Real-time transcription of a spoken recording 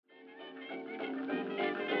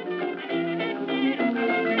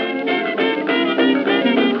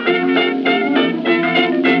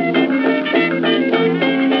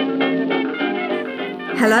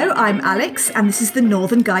Hello, I'm Alex, and this is the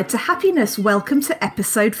Northern Guide to Happiness. Welcome to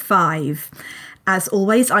episode 5. As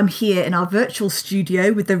always, I'm here in our virtual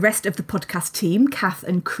studio with the rest of the podcast team, Kath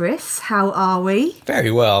and Chris. How are we?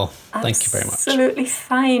 Very well. Thank you very much. Absolutely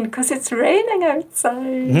fine, because it's raining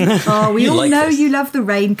outside. Oh, we all like know this. you love the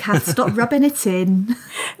rain, Kath. Stop rubbing it in.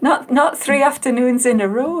 Not 3 afternoons in a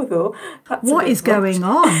row, though. What is going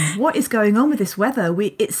on? What is going on with this weather?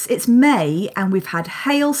 It's May, and we've had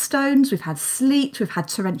hailstones, we've had sleet, we've had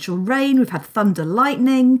torrential rain, we've had thunder,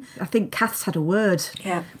 lightning. I think Kath's had a word.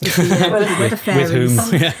 Yeah. With the weather fairies. With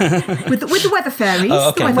whom? With the weather fairies. Oh,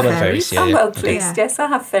 okay, the weather weather fairies. fairies, yeah. I'm well pleased, Yeah. yes. I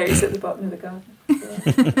have fairies at the bottom of the garden.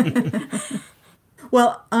 Yeah.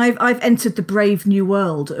 Well, I've entered the brave new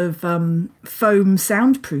world of foam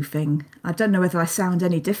soundproofing. I don't know whether I sound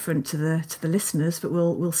any different to the listeners, but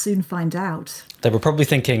we'll soon find out. They were probably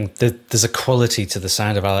thinking that there's a quality to the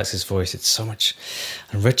sound of Alex's voice. It's so much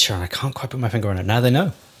richer, and I can't quite put my finger on it. Now they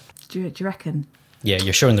know. Do you reckon? Yeah,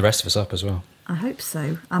 you're showing the rest of us up as well. I hope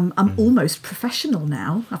so. I'm almost professional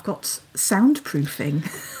now. I've got soundproofing.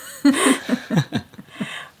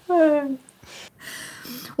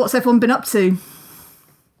 What's everyone been up to?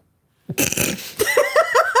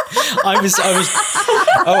 I was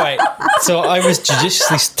all right. So I was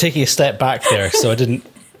judiciously taking a step back there, so I didn't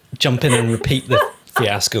jump in and repeat the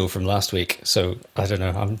fiasco from last week. So I don't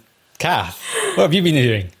know. Kath, what have you been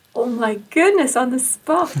doing? Oh my goodness, on the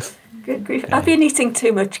spot. Good grief. I've been eating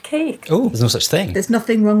too much cake. Oh, there's no such thing. There's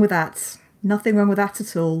nothing wrong with that. Nothing wrong with that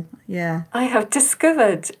at all. Yeah. I have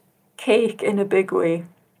discovered cake in a big way.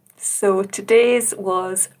 So today's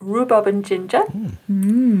was rhubarb and ginger.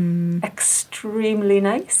 Extremely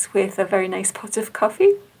nice, with a very nice pot of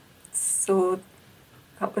coffee. So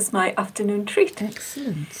that was my afternoon treat.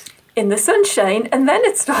 Excellent. In the sunshine, and then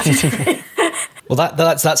it started to rain. Well,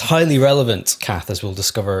 that's highly relevant, Kath, as we'll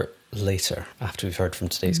discover later after we've heard from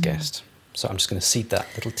today's guest. So I'm just going to seed that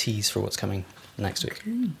little tease for what's coming next week.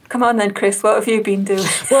 Come on then, Chris, what have you been doing?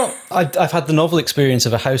 Well, I've had the novel experience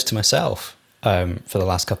of a house to myself for the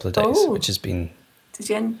last couple of days, Oh. which has been...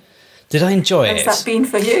 Did I enjoy it? How's that been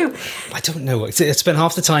for you? I don't know. It's been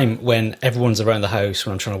half the time when everyone's around the house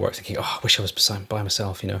when I'm trying to work, thinking, oh, I wish I was by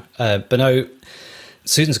myself, you know. But now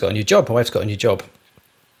Susan's got a new job. My wife's got a new job,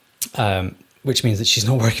 which means that she's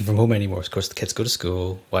not working from home anymore. Of course, the kids go to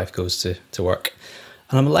school, wife goes to work,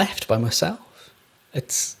 and I'm left by myself.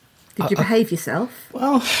 Did you behave yourself?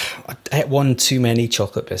 Well, I ate one too many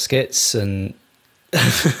chocolate biscuits, and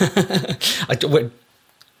I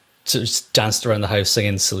sort of danced around the house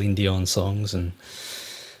singing Celine Dion songs, and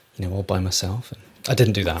all by myself. And I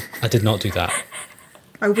didn't do that. I did not do that.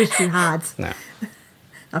 I wish you had. No,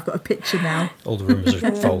 I've got a picture now. all the rumours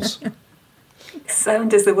are false.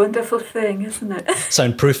 Sound is a wonderful thing, isn't it?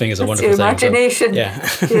 Soundproofing is a That's wonderful your thing. imagination. Yeah.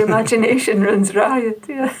 Your imagination runs riot.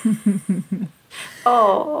 Yeah.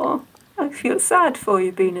 Oh, I feel sad for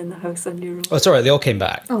you being in the house on your own. Oh, it's all right. They all came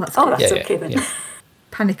back. Oh, that's Oh, good. that's Yeah, okay then. yeah.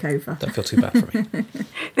 Panic over. Don't feel too bad for me.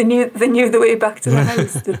 They knew the way back to the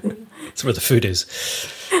house, did they? It's where the food is.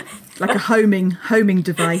 Like a homing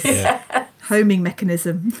device. Yeah. Homing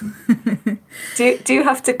mechanism. Do you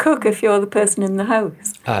have to cook if you're the person in the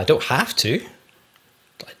house? I don't have to.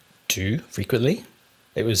 I do frequently.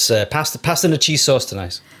 It was pasta and a cheese sauce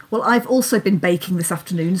tonight. Well, I've also been baking this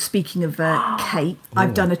afternoon. Speaking of cake,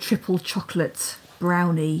 I've done a triple chocolate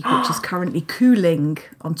brownie, which is currently cooling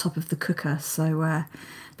on top of the cooker. So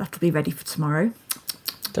that'll be ready for tomorrow.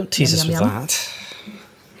 Don't tease us Yum, with yum, that.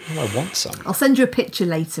 Oh, I want some. I'll send you a picture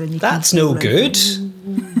later, and you That's can. no good.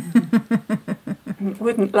 It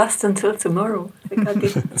wouldn't last until tomorrow. I think I'd be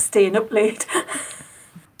staying up late.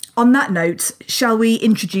 On that note, shall we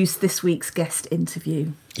introduce this week's guest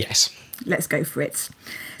interview? Yes. Let's go for it.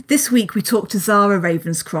 This week we talked to Zahra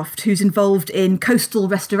Ravenscroft, who's involved in coastal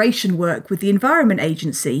restoration work with the Environment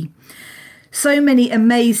Agency. So many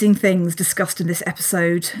amazing things discussed in this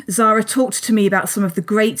episode. Zahra talked to me about some of the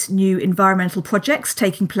great new environmental projects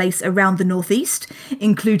taking place around the northeast,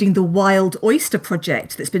 including the Wild Oyster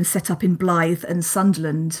project that's been set up in Blyth and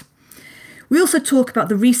Sunderland. We also talk about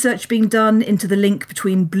the research being done into the link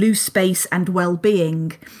between blue space and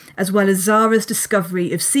well-being, as well as Zahra's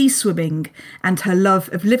discovery of sea swimming and her love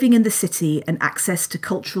of living in the city and access to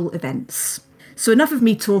cultural events. So enough of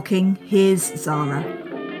me talking, here's Zahra.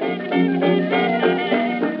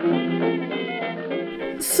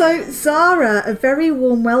 So Zahra, a very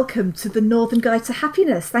warm welcome to the Northern Guide to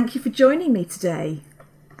Happiness. Thank you for joining me today.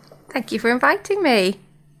 Thank you for inviting me.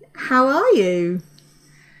 How are you?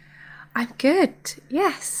 I'm good.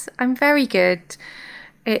 Yes, I'm very good.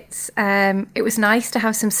 It was nice to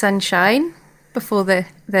have some sunshine before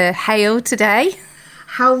the hail today.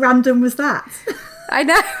 How random was that? I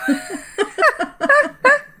know.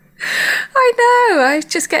 I know. I was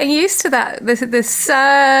just getting used to that. The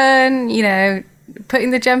sun,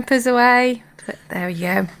 putting the jumpers away. But there we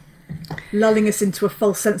go. Lulling us into a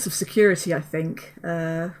false sense of security, I think.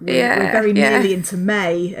 We're very nearly into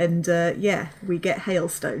May, and we get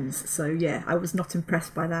hailstones. So yeah, I was not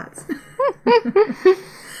impressed by that.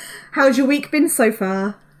 How's your week been so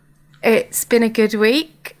far? It's been a good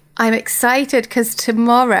week. I'm excited because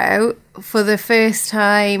tomorrow, for the first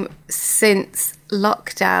time since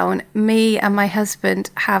lockdown, me and my husband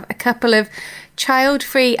have a couple of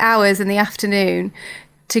child-free hours in the afternoon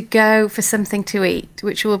to go for something to eat,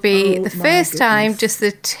 which will be the first time just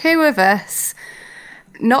the two of us,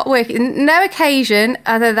 not working, no occasion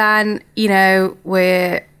other than,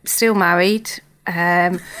 we're still married.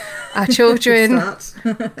 Our children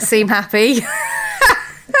seem happy.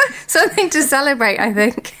 Something to celebrate, I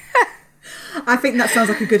think. I think that sounds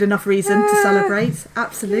like a good enough reason to celebrate.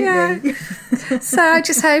 Absolutely. Yeah. So I'm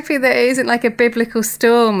just hoping that it isn't like a biblical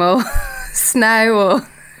storm or snow or...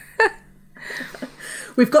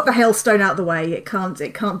 We've got the hailstone out the way. It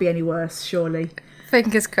can't be any worse, surely.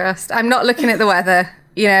 Fingers crossed. I'm not looking at the weather.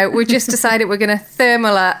 We just decided we're going to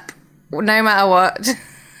thermal up no matter what.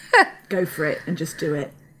 Go for it and just do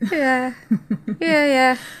it. Yeah.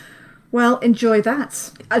 Yeah. Well, enjoy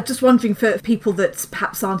that. I'm just wondering, for people that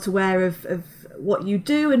perhaps aren't aware of what you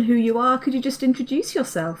do and who you are, could you just introduce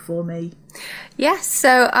yourself for me? Yes,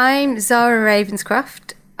 so I'm Zahra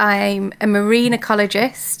Ravenscroft. I'm a marine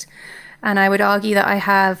ecologist, and I would argue that I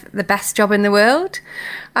have the best job in the world.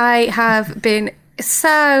 I have been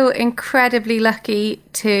so incredibly lucky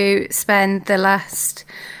to spend the last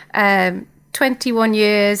 21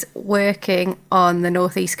 years working on the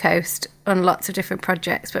northeast coast on lots of different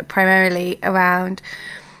projects, but primarily around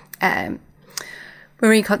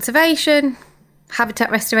marine conservation,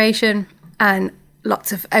 habitat restoration, and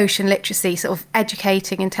lots of ocean literacy, sort of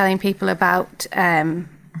educating and telling people about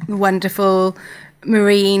wonderful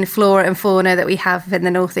marine flora and fauna that we have in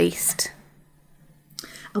the northeast.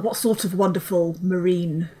 And what sort of wonderful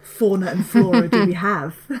marine fauna and flora do we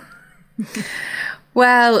have?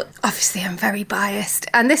 Well, obviously, I'm very biased,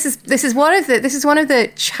 and this is one of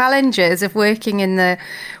the challenges of working in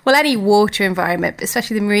any water environment, but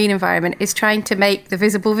especially the marine environment, is trying to make the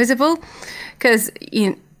visible, because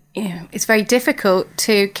it's very difficult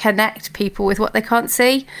to connect people with what they can't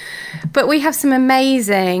see. But we have some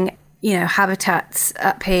amazing, habitats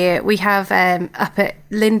up here. We have up at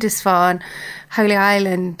Lindisfarne, Holy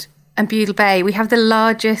Island, and Bute Bay. We have the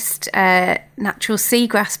largest natural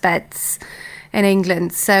seagrass beds in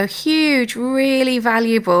England, so huge, really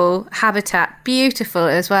valuable habitat, beautiful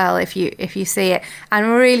as well if you see it, and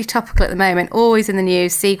really topical at the moment, always in the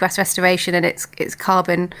news, seagrass restoration and its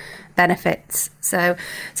carbon benefits. So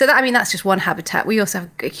that's just one habitat. We also have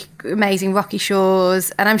amazing rocky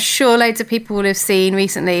shores, and I'm sure loads of people will have seen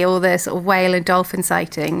recently all the sort of whale and dolphin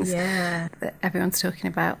sightings that everyone's talking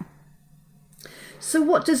about. So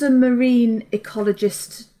what does a marine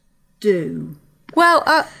ecologist do? Well,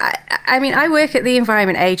 I work at the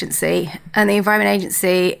Environment Agency, and the Environment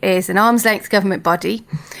Agency is an arm's length government body,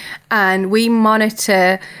 and we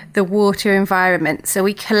monitor the water environment. So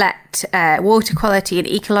we collect water quality and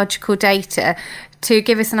ecological data to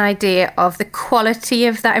give us an idea of the quality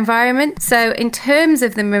of that environment. So in terms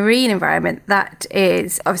of the marine environment, that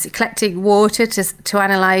is obviously collecting water to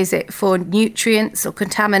analyse it for nutrients or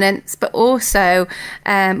contaminants, but also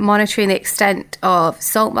monitoring the extent of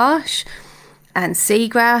salt marsh and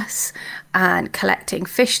seagrass, and collecting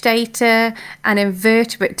fish data and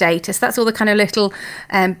invertebrate data. So that's all the kind of little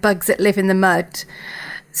bugs that live in the mud.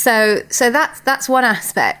 So that's one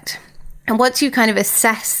aspect. And once you kind of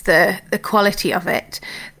assess the quality of it,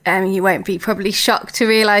 you won't be probably shocked to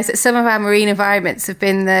realise that some of our marine environments have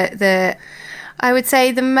been I would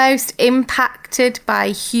say the most impacted by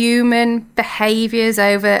human behaviours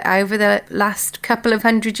over the last couple of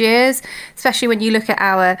 100 years, especially when you look at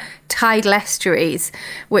our tidal estuaries,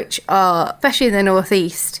 which are, especially in the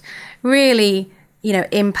northeast, really,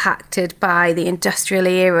 impacted by the industrial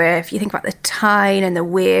era. If you think about the Tyne and the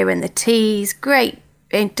Wear and the Tees, great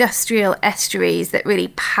industrial estuaries that really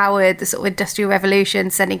powered the sort of industrial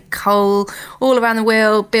revolution, sending coal all around the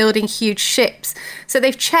world, building huge ships. So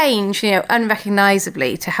they've changed,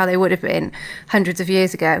 unrecognisably to how they would have been hundreds of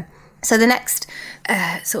years ago. So the next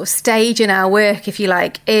sort of stage in our work, if you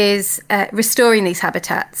like, is restoring these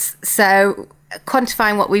habitats. So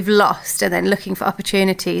quantifying what we've lost and then looking for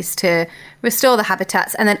opportunities to restore the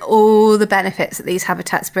habitats, and then all the benefits that these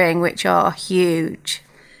habitats bring, which are huge.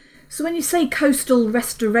 So when you say coastal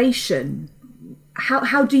restoration,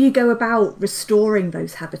 How do you go about restoring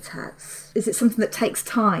those habitats? Is it something that takes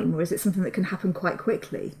time, or is it something that can happen quite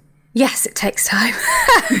quickly? Yes, it takes time.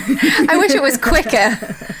 I wish it was quicker.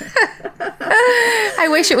 I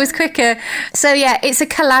wish it was quicker. So yeah, it's a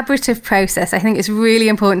collaborative process. I think it's really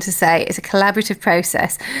important to say it's a collaborative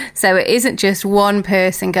process. So it isn't just one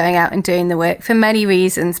person going out and doing the work for many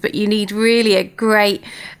reasons, but you need really a great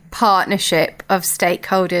partnership of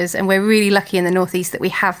stakeholders, and we're really lucky in the Northeast that we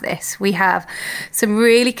have this. We have some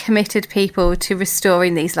really committed people to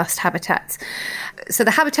restoring these lost habitats. So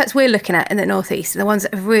the habitats we're looking at in the Northeast, and the ones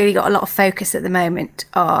that have really got a lot of focus at the moment,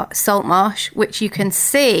 are salt marsh, which you can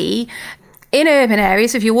see in urban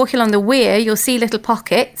areas. If you're walking along the weir, you'll see little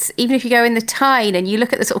pockets. Even if you go in the Tyne and you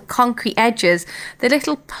look at the sort of concrete edges, the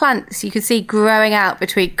little plants you can see growing out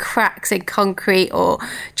between cracks in concrete or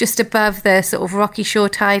just above the sort of rocky shore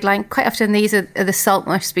tide line. Quite often these are the salt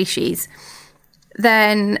marsh species.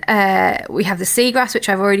 Then we have the seagrass, which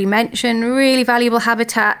I've already mentioned, really valuable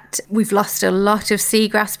habitat. We've lost a lot of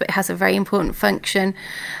seagrass, but it has a very important function.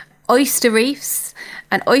 Oyster reefs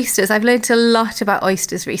and oysters. I've learned a lot about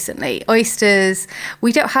oysters recently. Oysters,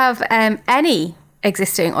 we don't have any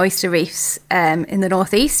existing oyster reefs in the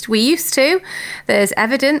Northeast. We used to. There's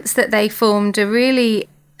evidence that they formed a really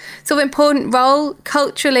sort of important role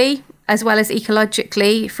culturally as well as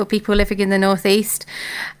ecologically for people living in the Northeast.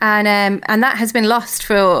 And that has been lost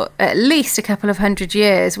for at least a couple of 100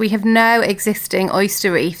 years. We have no existing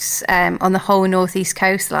oyster reefs on the whole Northeast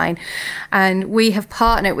coastline. And we have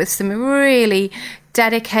partnered with some really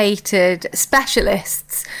dedicated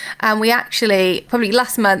specialists. And we actually, probably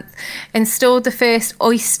last month, installed the first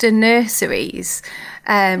oyster nurseries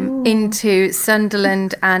into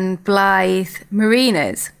Sunderland and Blyth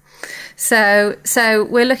marinas. So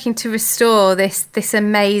we're looking to restore this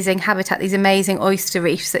amazing habitat, these amazing oyster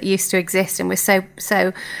reefs that used to exist and were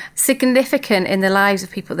so significant in the lives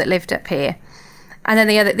of people that lived up here. And then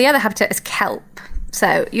the other habitat is kelp.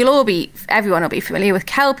 So everyone will be familiar with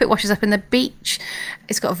kelp. It washes up in the beach.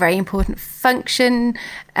 It's got a very important function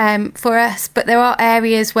for us. But there are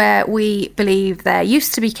areas where we believe there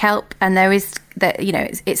used to be kelp, and there is that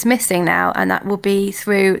it's missing now, and that will be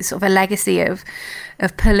through sort of a legacy of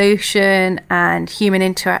pollution and human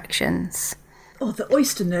interactions. Oh, the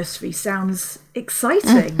oyster nursery sounds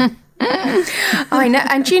exciting. I know.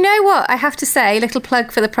 And do you know what? I have to say, little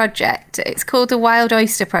plug for the project. It's called the Wild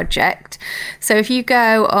Oyster Project. So if you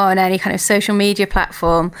go on any kind of social media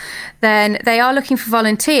platform, then they are looking for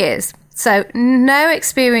volunteers. So no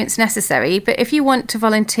experience necessary, but if you want to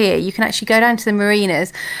volunteer, you can actually go down to the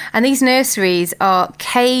marinas, and these nurseries are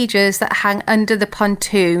cages that hang under the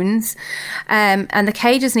pontoons, and the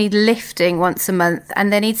cages need lifting once a month,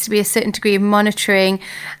 and there needs to be a certain degree of monitoring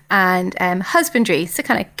and husbandry, so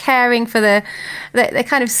kind of caring for they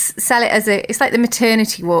kind of sell it as it's like the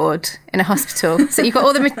maternity ward in a hospital. So you've got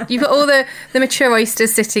all the mature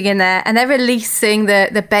oysters sitting in there, and they're releasing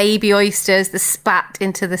the baby oysters, the spat,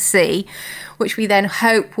 into the sea, which we then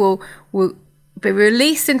hope will be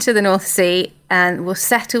released into the North Sea and will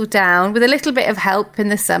settle down with a little bit of help in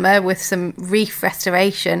the summer with some reef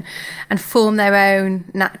restoration and form their own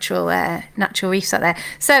natural reefs out there.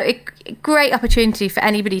 So a great opportunity for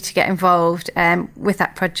anybody to get involved with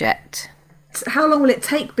that project. So how long will it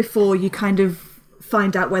take before you kind of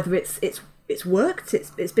find out whether it's worked,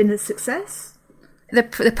 it's been a success?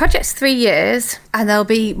 The project's 3 years, and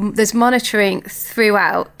there's monitoring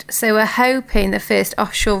throughout. So we're hoping the first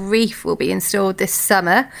offshore reef will be installed this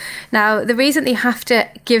summer. Now, the reason that you have to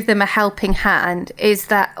give them a helping hand is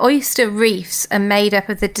that oyster reefs are made up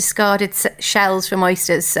of the discarded shells from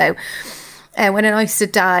oysters. So when an oyster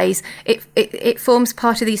dies, it forms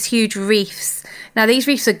part of these huge reefs. Now, these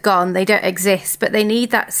reefs are gone, they don't exist, but they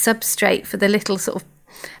need that substrate for the little sort of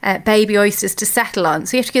baby oysters to settle on.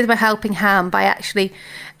 So you have to give them a helping hand by actually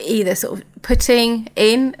either sort of putting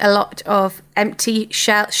in a lot of empty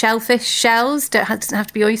shellfish shells, doesn't have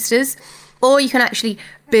to be oysters, or you can actually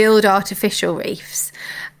build artificial reefs.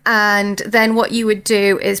 And then what you would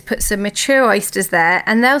do is put some mature oysters there,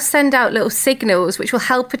 and they'll send out little signals which will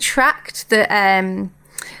help attract the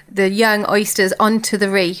young oysters onto the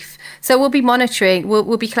reef. So we'll be monitoring,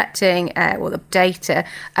 we'll be collecting the data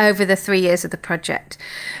over the 3 years of the project.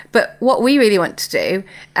 But what we really want to do,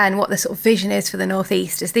 and what the sort of vision is for the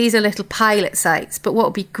Northeast, is these are little pilot sites. But what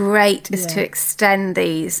would be great is to extend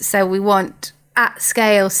these. So we want at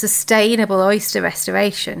scale sustainable oyster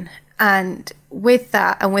restoration. And with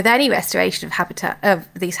that, and with any restoration of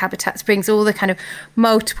these habitats, brings all the kind of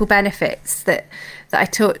multiple benefits that I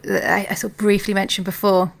sort of briefly mentioned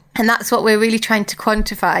before. And that's what we're really trying to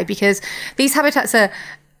quantify, because these habitats are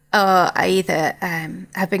are either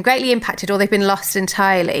have been greatly impacted or they've been lost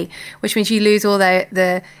entirely, which means you lose all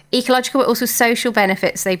the ecological but also social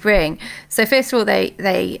benefits they bring. So first of all,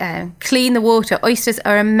 they clean the water. Oysters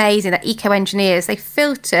are amazing. They're eco-engineers. They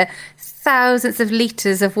filter thousands of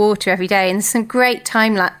litres of water every day, and there's some great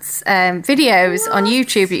time-lapse videos on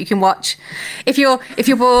YouTube that you can watch. If you're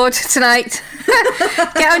bored tonight,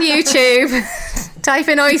 get on YouTube, type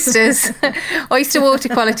in oysters, oyster water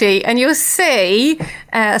quality, and you'll see,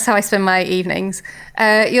 that's how I spend my evenings,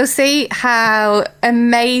 you'll see how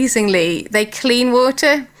amazingly they clean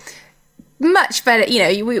water. Much better,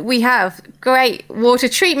 we have great water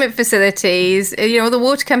treatment facilities, the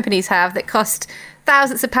water companies have, that cost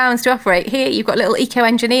thousands of pounds to operate. Here you've got little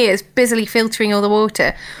eco-engineers busily filtering all the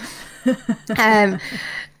water.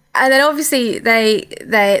 And then obviously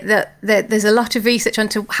there's a lot of research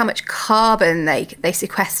onto how much carbon they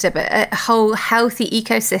sequester, but a whole healthy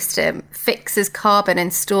ecosystem fixes carbon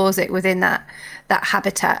and stores it within that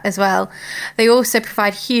habitat as well. They also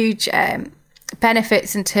provide huge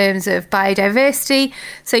benefits in terms of biodiversity.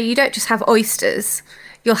 So you don't just have oysters,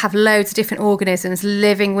 you'll have loads of different organisms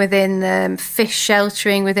living within them, fish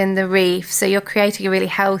sheltering within the reef. So you're creating a really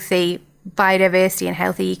healthy biodiversity and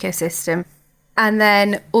healthy ecosystem. And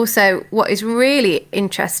then also what is really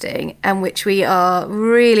interesting, and which we are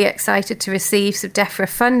really excited to receive some DEFRA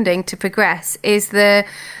funding to progress, is the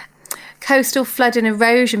coastal flood and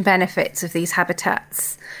erosion benefits of these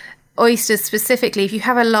habitats. Oysters specifically, if you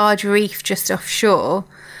have a large reef just offshore,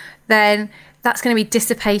 then that's going to be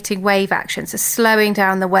dissipating wave action, so slowing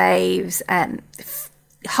down the waves and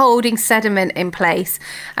holding sediment in place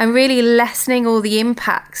and really lessening all the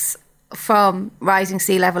impacts from rising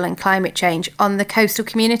sea level and climate change on the coastal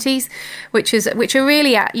communities, which are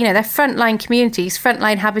really they're frontline communities,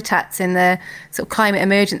 frontline habitats in the sort of climate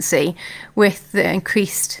emergency with the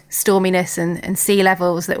increased storminess and sea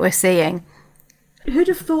levels that we're seeing. Who'd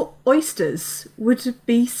have thought oysters would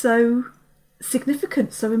be so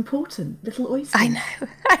significant, so important? Little oysters.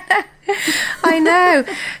 I know.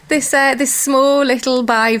 This small little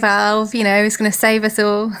bivalve, is going to save us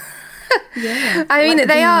all. Yeah, I mean,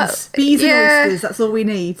 they are bees and oysters. That's all we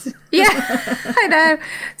need. Yeah, I know,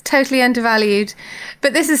 totally undervalued.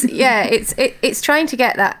 But this is it's trying to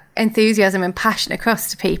get that enthusiasm and passion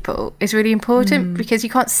across to people is really important because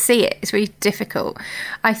you can't see it. It's really difficult.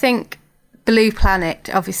 I think Blue Planet,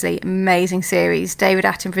 obviously, amazing series. David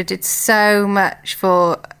Attenborough did so much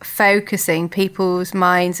for focusing people's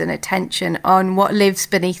minds and attention on what lives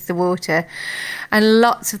beneath the water. And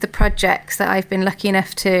lots of the projects that I've been lucky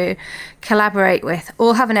enough to collaborate with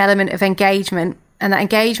all have an element of engagement. And that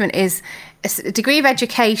engagement is a degree of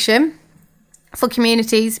education for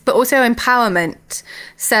communities, but also empowerment.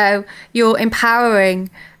 So you're empowering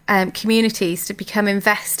communities to become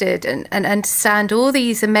invested and understand all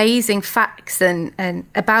these amazing facts and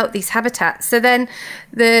about these habitats. So then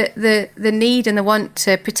the need and the want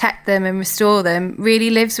to protect them and restore them really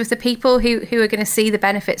lives with the people who are going to see the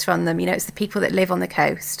benefits from them. It's the people that live on the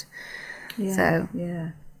coast. Yeah.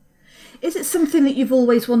 Is it something that you've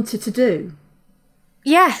always wanted to do?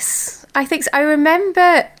 Yes, I think so. I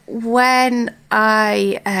remember when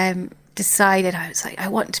I decided, I was like, I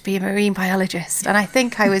want to be a marine biologist. And I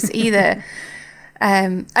think I was either,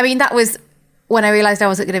 that was when I realised I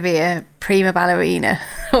wasn't going to be a prima ballerina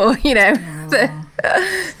or,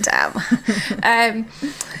 damn.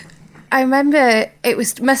 I remember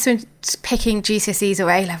must have been picking GCSEs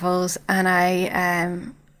or A levels, and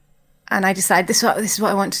I decided this is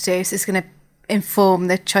what I want to do. So it's going to inform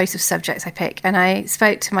the choice of subjects I pick. And I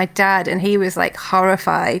spoke to my dad, and he was like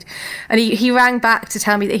horrified, and he rang back to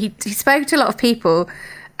tell me that he spoke to a lot of people,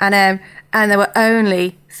 and there were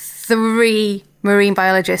only 3 marine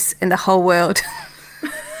biologists in the whole world.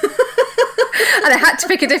 And I had to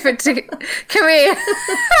pick a different career.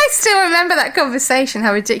 I still remember that conversation,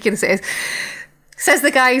 how ridiculous it is. Says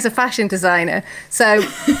the guy who's a fashion designer. So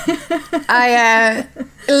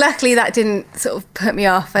luckily that didn't sort of put me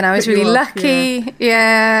off, and I was really lucky.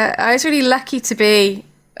 Yeah, I was really lucky to be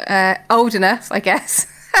old enough, I guess,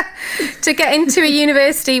 to get into a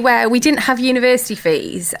university where we didn't have university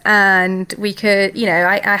fees, and we could,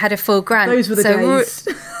 I had a full grant. Those were the days.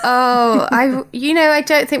 I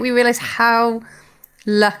don't think we realised how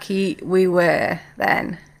lucky we were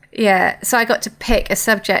then. Yeah, so I got to pick a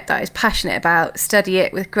subject that I was passionate about, study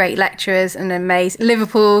it with great lecturers, and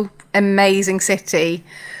Liverpool, amazing city.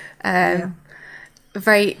 You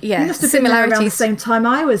must have been there around the same time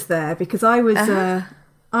I was there, because I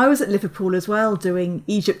was at Liverpool as well doing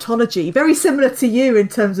Egyptology, very similar to you in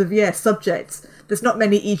terms of subjects. There's not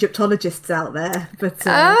many Egyptologists out there, but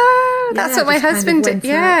that's what my husband did.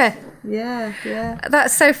 Yeah. Yeah.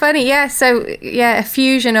 That's so funny. Yeah. So yeah, a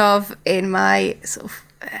fusion of, in my sort of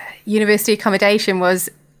university accommodation, was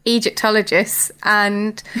Egyptologists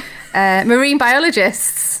and marine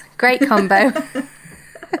biologists. Great combo.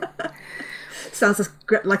 Sounds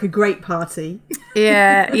like a great party.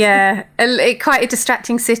 Yeah. Quite a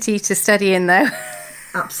distracting city to study in, though.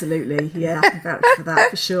 Absolutely. Yeah, I can vouch for that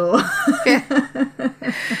for sure.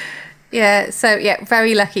 Yeah. So yeah,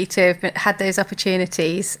 very lucky to have had those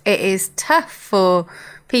opportunities. It is tough for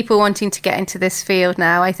people wanting to get into this field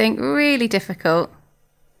now. I think really difficult.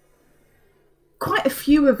 Quite a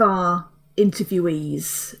few of our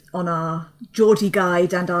interviewees on our Geordie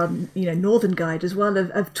guide and our Northern guide as well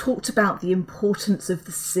have talked about the importance of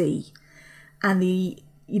the sea and the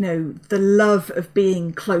love of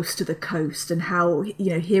being close to the coast, and how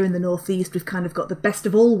here in the northeast we've kind of got the best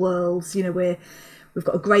of all worlds. We've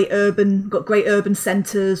got great urban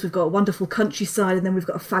centres, we've got a wonderful countryside, and then we've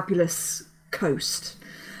got a fabulous coast.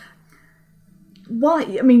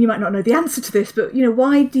 Why? I mean, you might not know the answer to this, but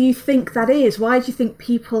why do you think that is? Why do you think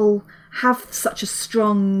people have such a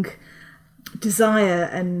strong desire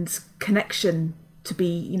and connection to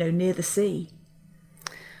be near the sea?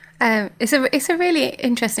 It's a really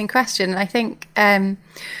interesting question. I think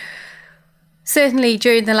certainly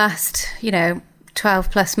during the last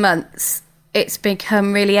 12 plus months, it's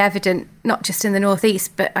become really evident, not just in the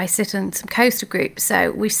northeast, but I sit on some coastal groups,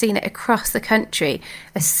 so we've seen it across the country.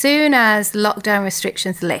 As soon as lockdown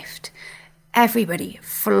restrictions lift, everybody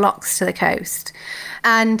flocks to the coast.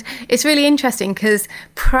 And it's really interesting because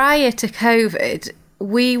prior to COVID,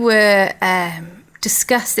 we were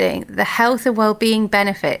discussing the health and wellbeing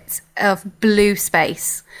benefits of blue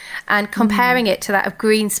space and comparing it to that of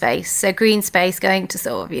green space. So green space going to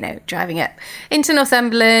sort of, driving up into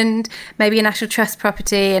Northumberland, maybe a National Trust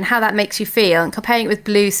property, and how that makes you feel, and comparing it with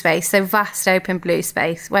blue space, so vast open blue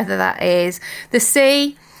space, whether that is the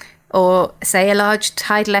sea or say a large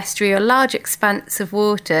tidal estuary or large expanse of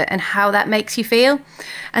water, and how that makes you feel.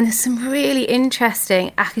 And there's some really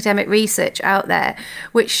interesting academic research out there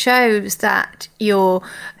which shows that your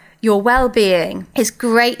well-being is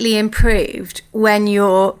greatly improved when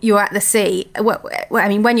you're at the sea.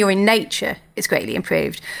 When you're in nature, it's greatly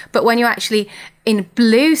improved. But when you're actually in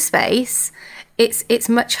blue space, it's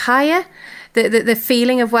much higher. The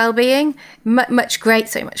feeling of well-being, much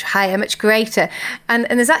higher, much greater. And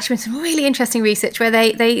there's actually been some really interesting research where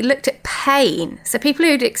they looked at pain. So people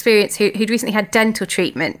who'd recently had dental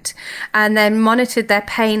treatment and then monitored their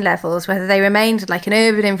pain levels, whether they remained like an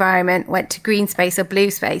urban environment, went to green space or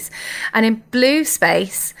blue space. And in blue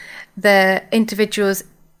space, the individuals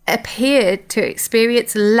appeared to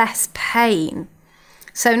experience less pain.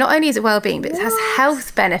 So not only is it well-being, but it has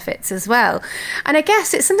health benefits as well. And I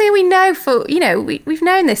guess it's something we know we've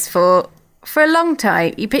known this for a long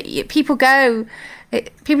time. People have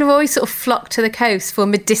always sort of flocked to the coast for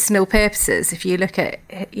medicinal purposes, if you look at,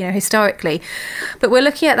 historically. But we're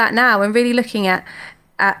looking at that now and really looking at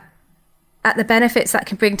the benefits that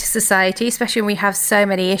can bring to society, especially when we have so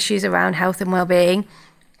many issues around health and well-being,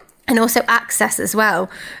 and also access as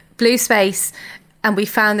well. Blue space. And we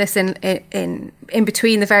found this in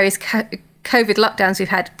between the various COVID lockdowns we've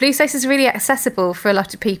had. Blue space is really accessible for a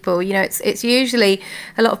lot of people. It's usually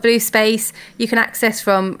a lot of blue space you can access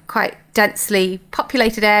from quite densely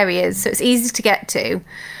populated areas, so it's easy to get to.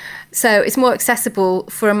 So it's more accessible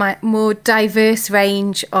for a more diverse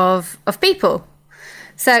range of people.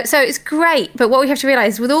 So it's great, but what we have to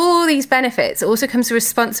realise, with all these benefits, also comes the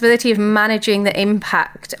responsibility of managing the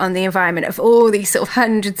impact on the environment of all these sort of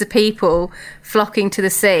hundreds of people flocking to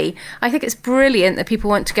the sea. I think it's brilliant that people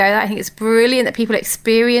want to go there. I think it's brilliant that people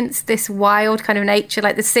experience this wild kind of nature.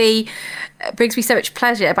 Like the sea brings me so much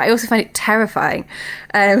pleasure, but I also find it terrifying.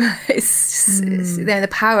 It's the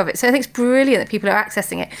power of it. So I think it's brilliant that people are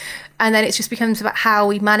accessing it. And then it just becomes about how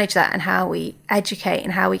we manage that and how we educate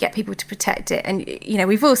and how we get people to protect it. And,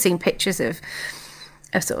 we've all seen pictures of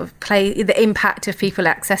sort of the impact of people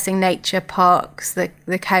accessing nature parks,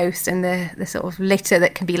 the coast, and the sort of litter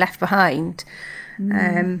that can be left behind.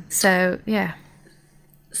 So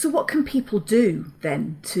what can people do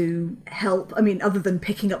then to help? I mean, other than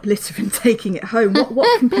picking up litter and taking it home,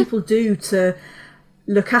 what can people do to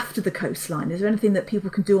look after the coastline? Is there anything that people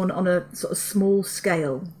can do on a sort of small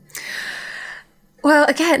scale? Well,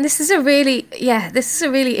 again, this is a really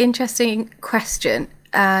interesting question,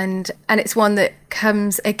 and it's one that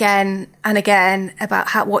comes again and again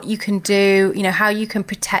about what you can do, how you can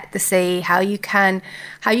protect the sea, how you can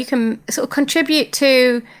sort of contribute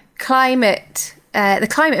to climate the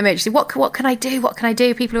climate emergency. What can I do? What can I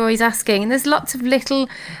do? People are always asking, and there's lots of little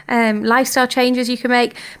lifestyle changes you can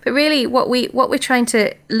make. But really, what we're trying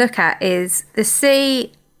to look at is the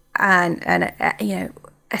sea, and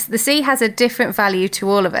the sea has a different value to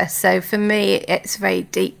all of us. So for me, it's very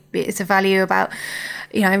deep. It's a value about,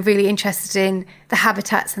 I'm really interested in the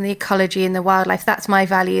habitats and the ecology and the wildlife. That's my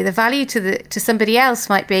value. The value to somebody else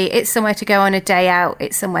might be it's somewhere to go on a day out.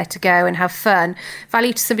 It's somewhere to go and have fun.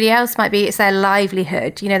 Value to somebody else might be it's their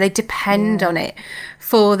livelihood. They depend on it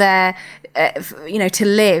for their, to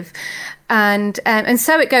live. And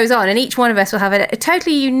so it goes on. And each one of us will have a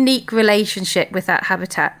totally unique relationship with that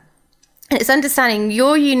habitat. And it's understanding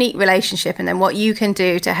your unique relationship and then what you can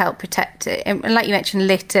do to help protect it. And like you mentioned,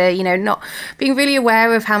 litter, not being really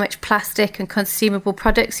aware of how much plastic and consumable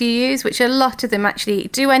products you use, which a lot of them actually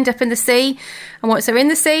do end up in the sea. And once they're in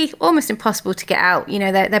the sea, almost impossible to get out.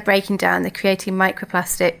 They're breaking down, they're creating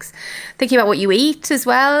microplastics. Thinking about what you eat as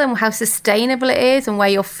well and how sustainable it is and where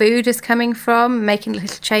your food is coming from, making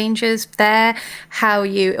little changes there, how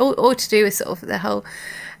you, all to do with sort of the whole,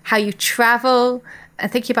 how you travel,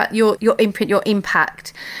 and thinking about your imprint, your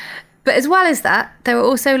impact. But as well as that, there are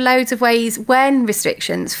also loads of ways when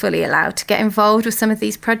restrictions fully allow to get involved with some of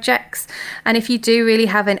these projects. And if you do really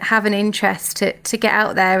have an interest to get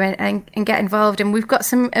out there and get involved, and we've got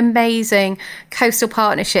some amazing coastal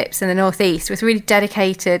partnerships in the Northeast with really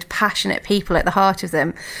dedicated, passionate people at the heart of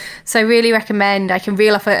them. So I really recommend, I can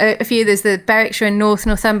reel off a few. There's the Berwickshire and North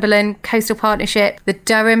Northumberland Coastal Partnership, the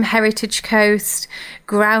Durham Heritage Coast,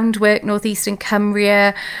 Groundwork Northeastern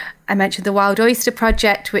Cumbria. I mentioned the Wild Oyster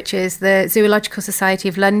project, which is the Zoological Society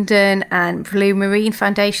of London and Blue Marine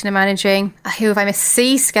Foundation are managing. Who have I missed?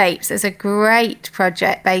 Seascapes. There's a great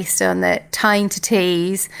project based on the Tyne to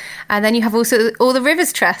Tees. And then you have also all the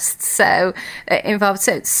Rivers Trusts involved.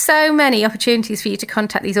 So many opportunities for you to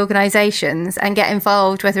contact these organisations and get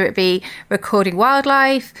involved, whether it be recording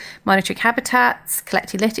wildlife, monitoring habitats,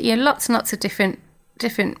 collecting litter, lots and lots of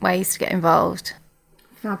different ways to get involved.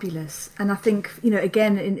 Fabulous. And I think,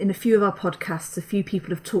 again, in a few of our podcasts, a few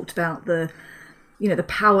people have talked about the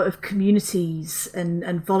power of communities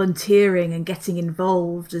and volunteering and getting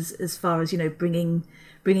involved as far as, bringing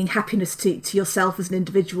happiness to yourself as an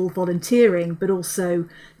individual volunteering, but also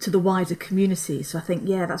to the wider community. So I think,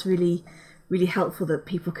 that's really, really helpful that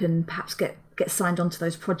people can perhaps get signed onto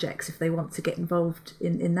those projects if they want to get involved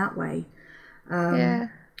in that way.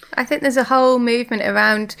 I think there's a whole movement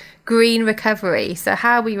around green recovery. So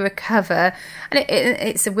how we recover, and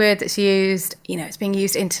it's a word that's used, it's being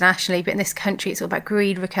used internationally, but in this country, it's all about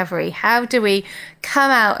green recovery. How do we come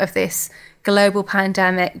out of this global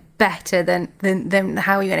pandemic better than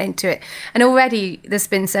how we went into it? And already there's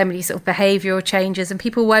been so many sort of behavioural changes, and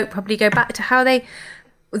people won't probably go back to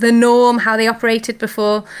the norm, how they operated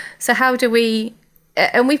before. So how do we...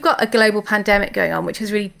 And we've got a global pandemic going on, which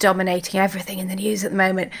is really dominating everything in the news at the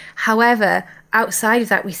moment. However, outside of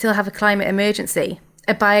that, we still have a climate emergency,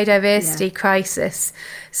 a biodiversity crisis.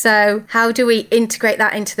 So how do we integrate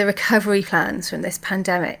that into the recovery plans from this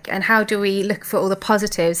pandemic? And how do we look for all the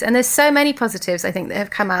positives? And there's so many positives, I think, that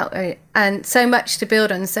have come out, and so much to build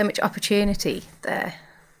on, so much opportunity there.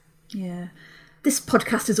 Yeah. This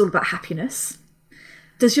podcast is all about happiness.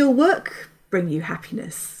 Does your work bring you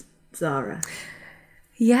happiness, Zahra?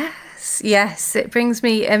 Yes, it brings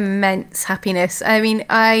me immense happiness. I mean,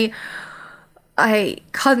 I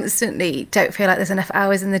constantly don't feel like there's enough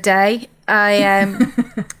hours in the day. I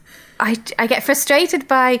get frustrated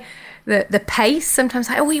by the pace.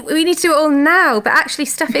 Sometimes we need to do it all now, but actually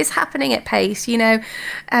stuff is happening at pace.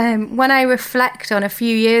 When I reflect on a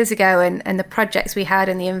few years ago and the projects we had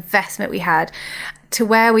and the investment we had, to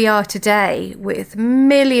where we are today with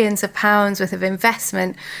millions of pounds worth of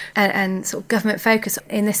investment and sort of government focus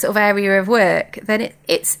in this sort of area of work, then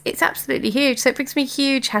it's absolutely huge. So it brings me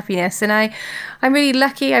huge happiness, and I'm really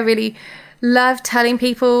lucky. I really love telling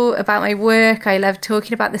people about my work. I love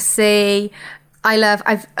talking about the sea.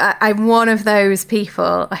 I'm one of those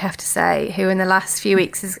people, I have to say, who in the last few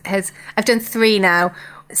weeks I've done 3 now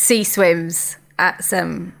sea swims at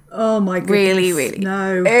some my goodness. really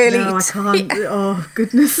no I can't. Oh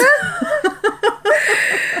goodness.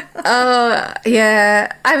 Oh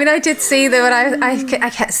yeah, I mean, I did see them, and I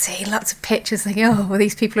kept seeing lots of pictures thinking,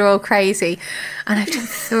 these people are all crazy, and I've done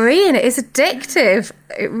 3 and it is addictive.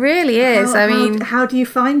 It really is. How do you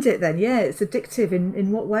find it then? Yeah, it's addictive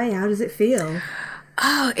in what way? How does it feel?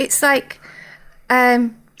 It's like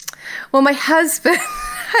my husband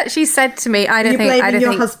actually said to me, I don't think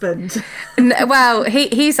your husband. Well,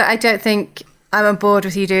 he's like, I don't think I'm on board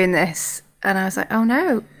with you doing this. And I was like, oh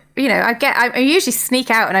no, I usually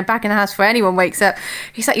sneak out and I'm back in the house before anyone wakes up.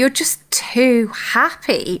 He's like, you're just too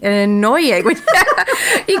happy and annoying. When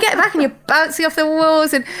you get back and you're bouncing off the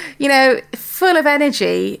walls and, full of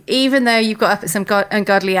energy, even though you've got up at some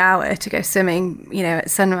ungodly hour to go swimming,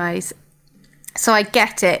 at sunrise. So I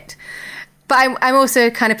get it. But I'm also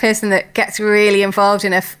a kind of person that gets really involved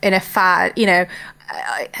in a fad.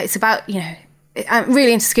 It's about, I'm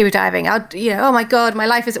really into scuba diving. Oh my God, my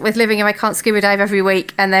life isn't worth living if I can't scuba dive every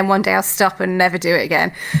week. And then one day I'll stop and never do it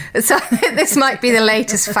again. So this might be the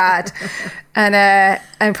latest fad.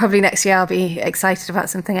 And probably next year I'll be excited about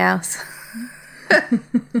something else.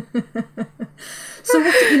 So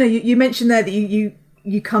you mentioned there that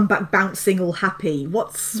you come back bouncing all happy.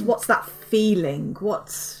 What's that feeling?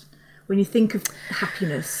 When you think of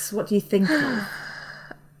happiness, what do you think of?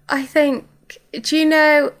 I think,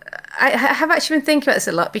 I have actually been thinking about this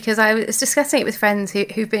a lot because I was discussing it with friends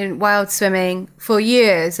who've been wild swimming for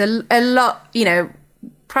years, a lot,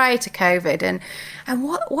 prior to COVID. And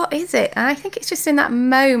what is it? And I think it's just in that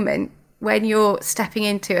moment when you're stepping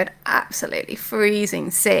into an absolutely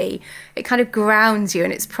freezing sea, it kind of grounds you,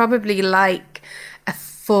 and it's probably like a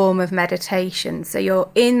form of meditation. So you're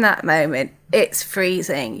in that moment, it's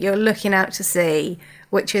freezing, you're looking out to sea,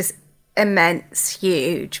 which is immense,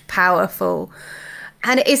 huge, powerful,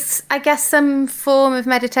 and it is, I guess, some form of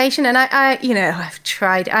meditation. And I've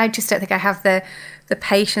tried. I just don't think I have the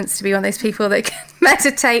patience to be one of those people that can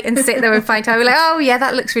meditate and sit there and find time. We're like, oh yeah,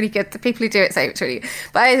 that looks really good. The people who do it say it's really good.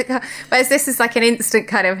 But whereas this is like an instant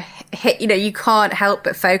kind of hit. You can't help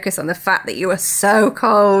but focus on the fact that you are so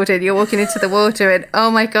cold and you're walking into the water and oh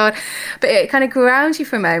my God. But it kind of grounds you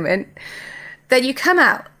for a moment. Then you come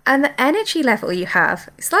out. And the energy level you have,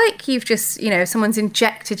 it's like you've just, someone's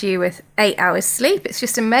injected you with 8 hours sleep. It's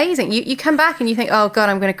just amazing. You come back and you think, oh God,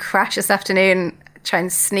 I'm going to crash this afternoon, try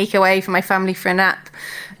and sneak away from my family for a nap,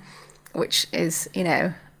 which is,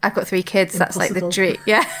 I've got 3 kids. Impossible. That's like the dream.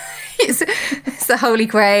 Yeah. It's the holy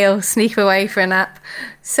grail, sneak away for a nap.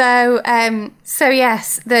 So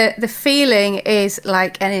yes, the feeling is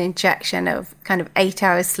like an injection of kind of 8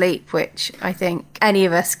 hours sleep, which I think any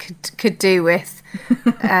of us could do with.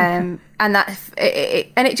 And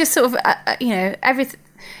it just sort of everything,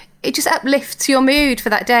 it just uplifts your mood for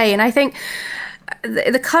that day. And I think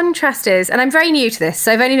the contrast is, and I'm very new to this,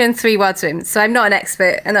 so I've only done 3 wild swims, so I'm not an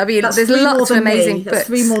expert, and there's lots of amazing books. That's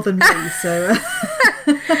 3 more than me, so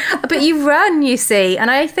but you run, you see,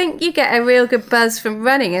 and I think you get a real good buzz from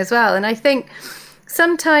running as well. And I think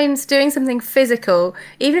sometimes doing something physical,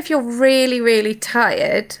 even if you're really, really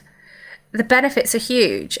tired, the benefits are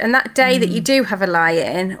huge. And that day that you do have a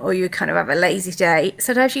lie-in, or you kind of have a lazy day,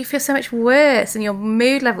 sometimes you feel so much worse and your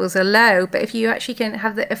mood levels are low. But if you actually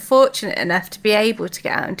are fortunate enough to be able to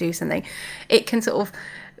get out and do something, it can sort of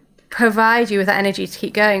provide you with that energy to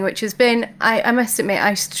keep going, which has been, I must admit,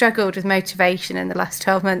 I struggled with motivation in the last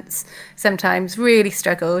 12 months, sometimes really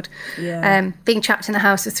struggled. Yeah. Being trapped in the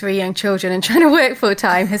house with 3 young children and trying to work full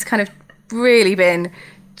time has kind of really been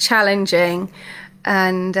challenging.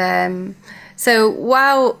 And so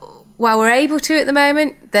while we're able to at the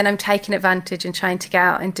moment, then I'm taking advantage and trying to get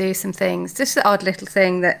out and do some things. Just the odd little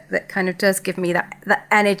thing that kind of does give me that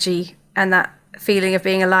energy and that feeling of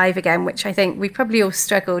being alive again, which I think we probably all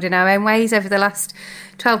struggled in our own ways over the last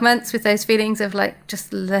 12 months with those feelings of like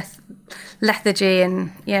just lethargy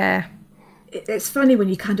and yeah. It's funny when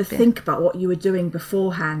you kind of think about what you were doing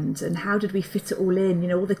beforehand and how did we fit it all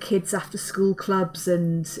in, all the kids after school clubs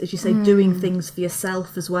and, as you say, doing things for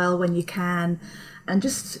yourself as well when you can, and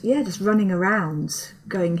just running around,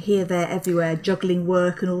 going here, there, everywhere, juggling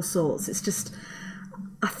work and all sorts. It's just,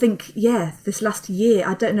 I think, this last year,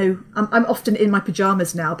 I don't know, I'm often in my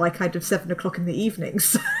pyjamas now by kind of 7 o'clock in the evening.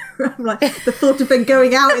 So I'm like, the thought of then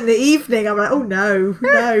going out in the evening, I'm like, oh no,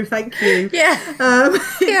 thank you. Yeah.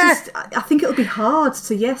 I think it'll be hard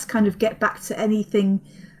to, kind of get back to anything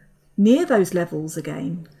near those levels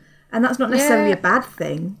again. And that's not necessarily a bad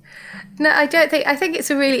thing. No, I don't think, I think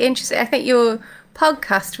it's a really interesting, I think your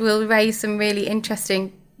podcast will raise some really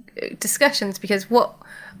interesting discussions, because what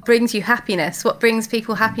brings you happiness, what brings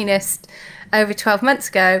people happiness over 12 months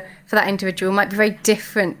ago for that individual might be very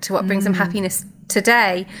different to what brings them happiness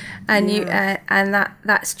today. And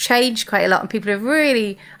that's changed quite a lot, and people have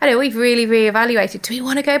really, we've really reevaluated, do we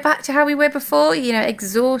want to go back to how we were before,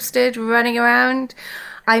 exhausted, running around?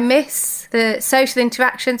 I miss the social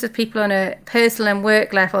interactions with people on a personal and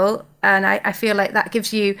work level, and I feel like that can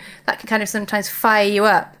kind of sometimes fire you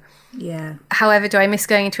up. Yeah. However, do I miss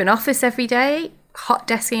going into an office every day? Hot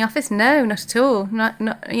desking office? No, not at all. Not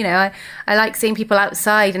I like seeing people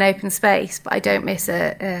outside in open space, but I don't miss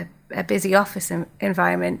a busy office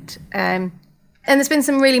environment. And there's been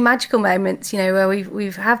some really magical moments, where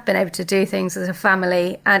we have been able to do things as a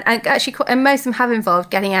family, and actually, and most of them have involved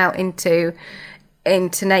getting out into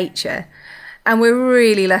nature. And we're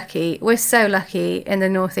really lucky. We're so lucky in the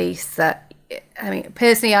Northeast that, I mean,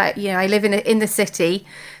 personally, I live in the city,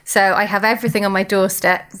 so I have everything on my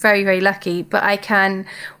doorstep. Very, very lucky. But I can,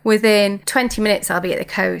 within 20 minutes, I'll be at the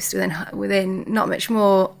coast. Within not much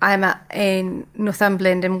more, I'm in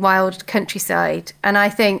Northumberland and wild countryside. And I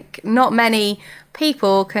think not many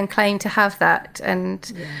people can claim to have that,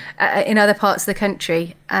 and in other parts of the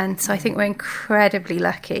country. And so I think we're incredibly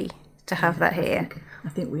lucky to have that here. I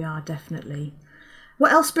think we are, definitely.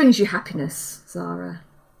 What else brings you happiness, Zahra?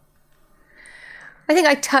 I think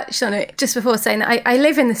I touched on it just before, saying that I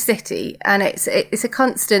live in the city, and it's a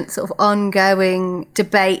constant sort of ongoing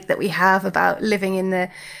debate that we have about living in the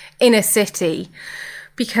inner city,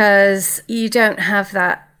 because you don't have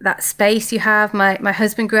that space you have. My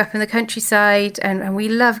husband grew up in the countryside, and we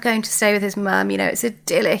love going to stay with his mum. It's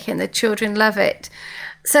idyllic and the children love it.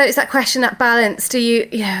 So it's that question, that balance.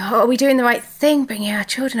 Are we doing the right thing bringing our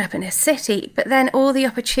children up in a city? But then all the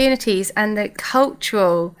opportunities and the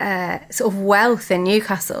cultural sort of wealth in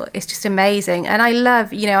Newcastle is just amazing. And I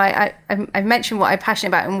love, I've mentioned what I'm passionate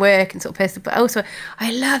about in work and sort of personal, but also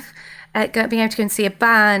I love being able to go and see a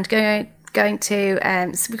band, going to,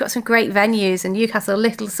 so we've got some great venues in Newcastle,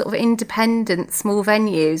 little sort of independent small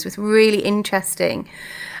venues with really interesting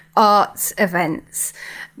arts events.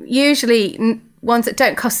 Usually ones that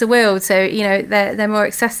don't cost the world, so they're more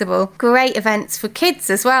accessible. Great events for kids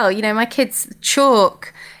as well. My kids'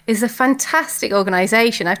 Chalk is a fantastic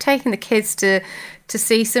organisation. I've taken the kids to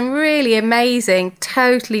see some really amazing,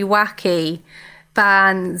 totally wacky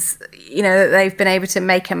bands, that they've been able to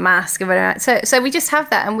make a mask and run around. So we just have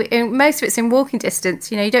that, and most of it's in walking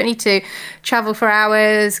distance. You don't need to travel for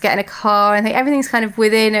hours, get in a car, and everything's kind of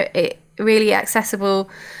within it, really accessible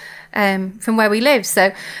from where we live.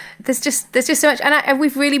 So there's just so much, and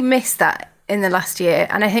we've really missed that in the last year.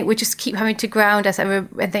 And I think we just keep having to ground us. I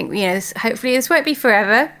think hopefully this won't be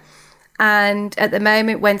forever. And at the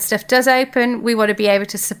moment, when stuff does open, we want to be able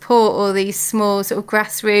to support all these small sort of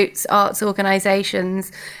grassroots arts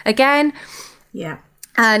organisations again. Yeah.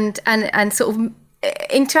 And sort of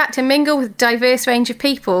interact and mingle with a diverse range of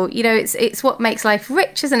people. It's what makes life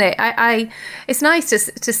rich, isn't it? It's nice to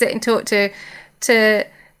sit and talk to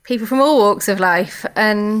people from all walks of life,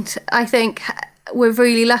 and I think we're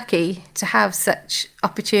really lucky to have such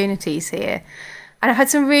opportunities here. And I've had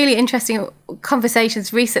some really interesting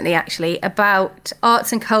conversations recently, actually, about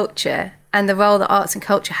arts and culture and the role that arts and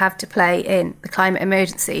culture have to play in the climate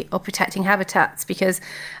emergency or protecting habitats, because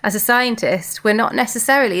as a scientist, we're not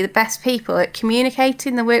necessarily the best people at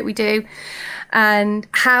communicating the work we do. And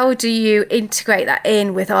how do you integrate that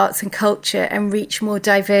in with arts and culture and reach more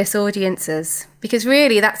diverse audiences? Because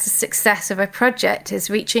really that's the success of a project, is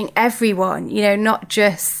reaching everyone, not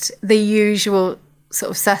just the usual sort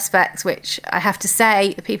of suspects, which I have to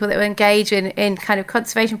say, the people that will engage in kind of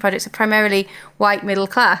conservation projects are primarily white middle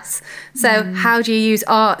class. So how do you use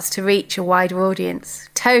arts to reach a wider audience?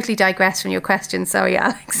 Totally digress from your question. Sorry,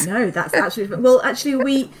 Alex. No, that's absolutely... Well, actually,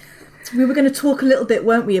 we were going to talk a little bit,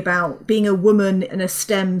 weren't we, about being a woman in a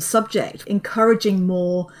STEM subject, encouraging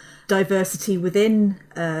more diversity within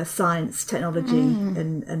science, technology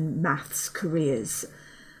and maths careers.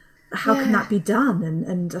 How can that be done?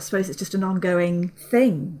 And I suppose it's just an ongoing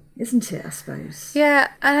thing, isn't it, I suppose? Yeah,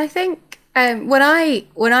 and I think when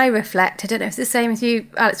I reflect, I don't know if it's the same with you,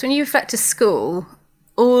 Alex, when you reflect to school,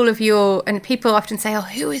 all of your, and people often say, oh,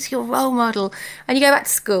 who is your role model? And you go back to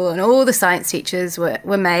school and all the science teachers were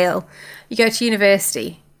male. You go to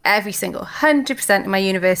university, every single 100% of my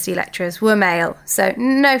university lecturers were male. So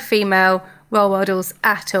no female role models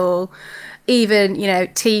at all. Even,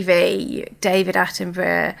 TV, David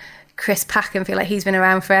Attenborough, Chris Packham, feel like he's been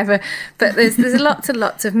around forever. But there's lots and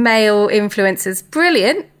lots of male influencers.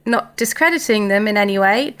 Brilliant, not discrediting them in any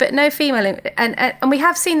way, but no female. And we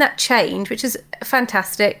have seen that change, which is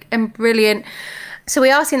fantastic and brilliant. So we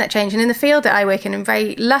are seeing that change. And in the field that I work in, I'm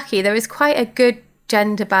very lucky, there is quite a good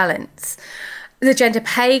gender balance. The gender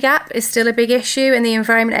pay gap is still a big issue, and the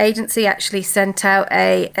Environment Agency actually sent out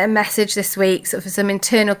a message this week, sort of some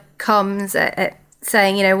internal comms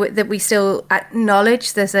saying, that we still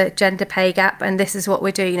acknowledge there's a gender pay gap, and this is what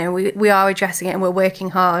we're doing. We are addressing it and we're working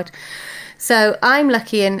hard. So I'm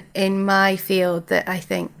lucky in my field that I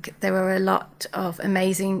think there are a lot of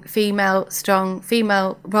amazing strong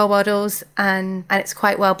female role models, and it's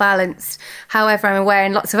quite well balanced. However, I'm aware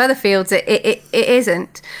in lots of other fields it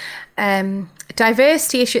isn't.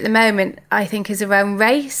 Diversity issue at the moment, I think, is around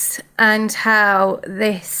race and how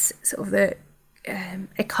this sort of the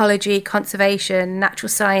ecology, conservation, natural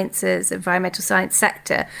sciences, environmental science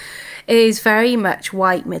sector is very much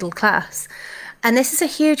white middle class. And this is a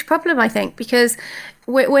huge problem, I think, because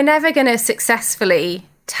we're never going to successfully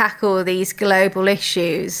tackle these global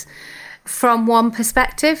issues from one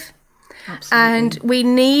perspective. Absolutely. And we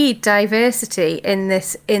need diversity in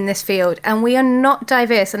this field, and we are not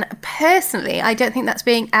diverse. And personally, I don't think that's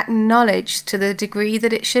being acknowledged to the degree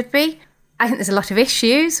that it should be. I think there's a lot of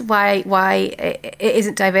issues why it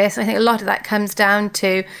isn't diverse. I think a lot of that comes down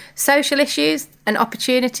to social issues and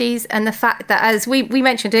opportunities, and the fact that, as we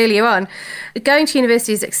mentioned earlier on, going to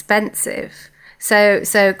university is expensive.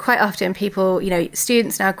 So quite often people,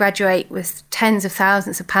 students now graduate with tens of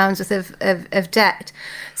thousands of pounds worth of debt.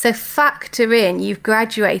 So factor in, you've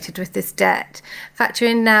graduated with this debt. Factor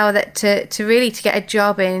in now that to really get a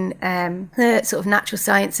job in the sort of natural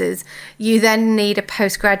sciences, you then need a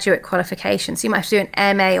postgraduate qualification. So you might have to do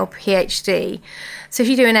an MA or PhD. So if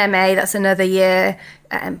you do an MA, that's another year.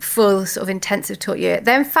 Full sort of intensive taught year.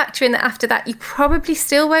 Then factor in that after that you probably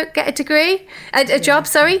still won't get a job.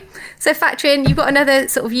 So factor in you've got another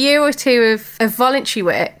sort of year or two of voluntary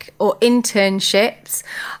work or internships,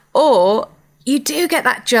 or you do get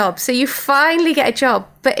that job. So you finally get a job,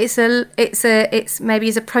 but it's maybe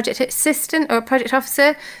as a project assistant or a project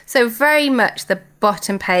officer. So very much the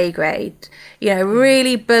bottom pay grade,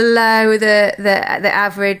 really below the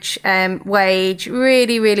average wage,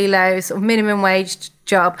 really, really low sort of minimum wage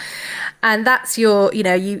job. And that's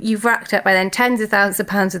you've racked up by then tens of thousands of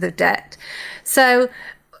pounds worth of debt. So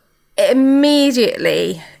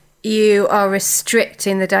immediately you are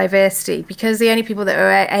restricting the diversity, because the only people that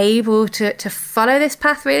are able to follow this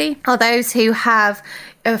path really are those who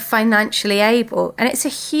are financially able. And it's a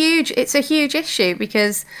huge issue,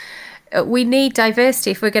 because we need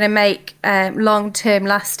diversity if we're going to make long-term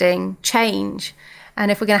lasting change,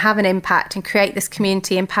 and if we're going to have an impact and create this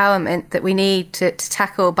community empowerment that we need to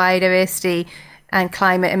tackle biodiversity and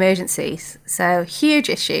climate emergencies. So huge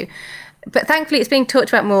issue. But thankfully it's being talked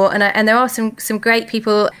about more, and there are some great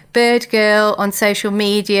people. Bird Girl on social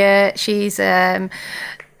media, she's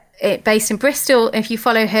based in Bristol. If you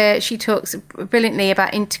follow her, she talks brilliantly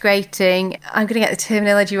about integrating, I'm going to get the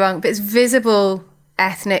terminology wrong, but it's visible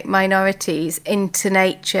ethnic minorities into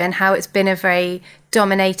nature, and how it's been very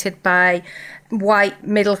dominated by white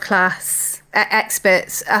middle class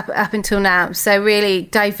experts up until now. So really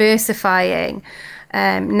diversifying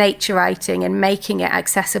nature writing and making it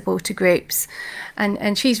accessible to groups,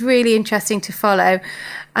 and she's really interesting to follow.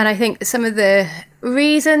 And I think some of the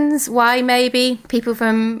reasons why maybe people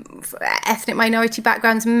from ethnic minority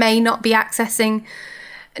backgrounds may not be accessing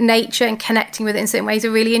nature and connecting with it in certain ways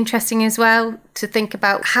are really interesting as well, to think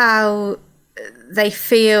about how they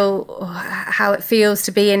feel, or how it feels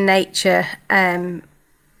to be in nature,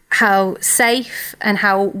 how safe and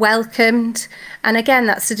how welcomed. And again,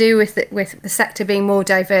 that's to do with the sector being more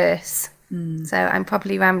diverse. So I'm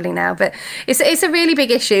probably rambling now, but it's a really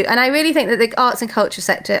big issue. And I really think that the arts and culture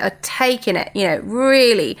sector are taking it,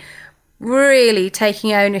 really, really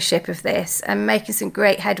taking ownership of this and making some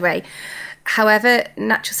great headway. However,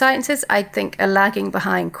 natural sciences, I think, are lagging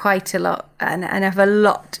behind quite a lot and have a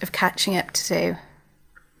lot of catching up to do.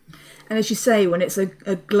 And as you say, when it's a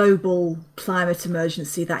global climate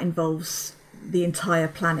emergency, that involves the entire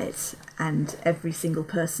planet and every single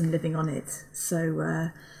person living on it. So,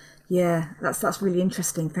 that's really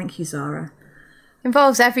interesting. Thank you, Zahra.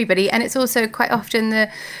 Involves everybody, and it's also quite often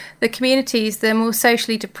the communities, the more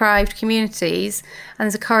socially deprived communities, and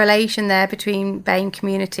there's a correlation there between BAME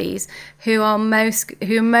communities who are most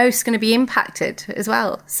going to be impacted as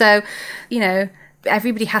well. So,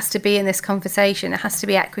 everybody has to be in this conversation. It has to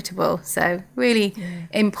be equitable. So really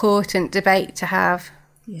important debate to have.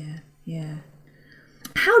 Yeah.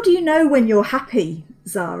 How do you know when you're happy,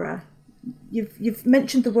 Zahra? You've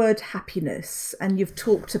mentioned the word happiness, and you've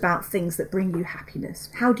talked about things that bring you happiness.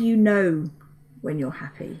 How do you know when you're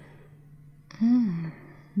happy?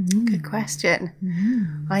 Good question.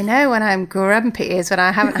 I know when I'm grumpy is when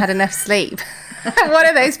I haven't had enough sleep. I'm one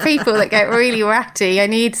of those people that get really ratty. I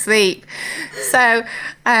need sleep. So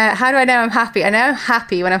how do I know I'm happy? I know I'm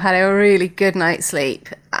happy when I've had a really good night's sleep.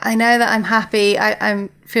 I know that I'm happy. I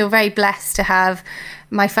feel very blessed to have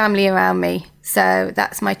my family around me. So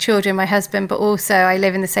that's my children, my husband, but also I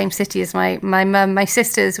live in the same city as my mum, my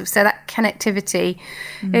sisters. So that connectivity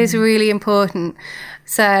is really important.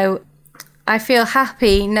 So I feel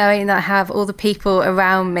happy knowing that I have all the people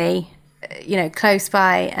around me, close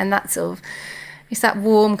by. And that's sort of, it's that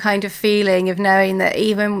warm kind of feeling of knowing that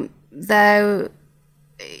even though,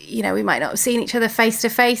 we might not have seen each other face to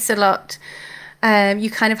face a lot, you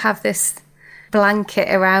kind of have this blanket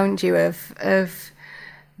around you of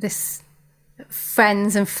this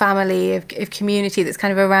friends and family of community that's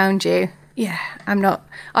kind of around you. Yeah, I'm not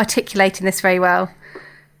articulating this very well.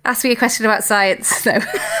 Ask me a question about science. No,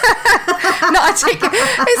 not articulate.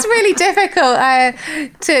 It's really difficult I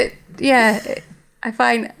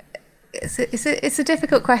find it's a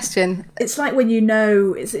difficult question. It's like when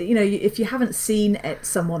if you haven't seen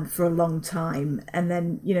someone for a long time, and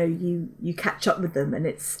then you catch up with them, and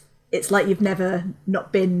it's like you've never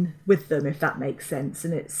not been with them, if that makes sense.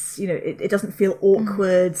 And it's it doesn't feel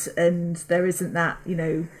awkward, and there isn't that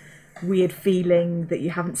weird feeling that you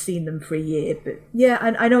haven't seen them for a year. But yeah,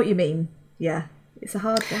 I know what you mean. Yeah, it's a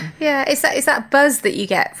hard one. Yeah, it's that buzz that you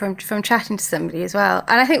get from chatting to somebody as well.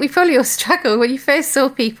 And I think we probably all struggled when you first saw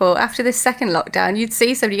people after this second lockdown. You'd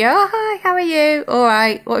see somebody go, "Oh, hi, how are you? All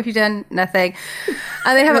right, what have you done? Nothing."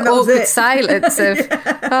 And they'd have an awkward silence of,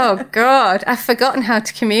 "Oh God, I've forgotten how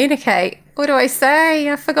to communicate. What do I say?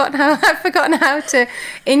 I've forgotten how to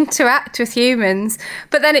interact with humans."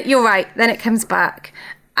 But then you're right. Then it comes back.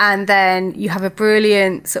 And then you have a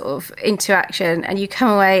brilliant sort of interaction, and you come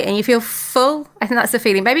away and you feel full. I think that's the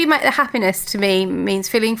feeling. Maybe the happiness to me means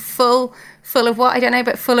feeling full of what, I don't know,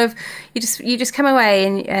 but full of, you just come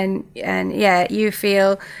away and yeah, you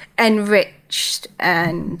feel enriched,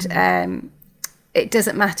 and it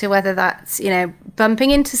doesn't matter whether that's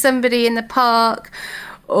bumping into somebody in the park,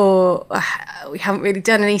 or we haven't really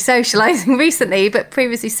done any socialising recently, but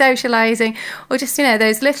previously socialising, or just,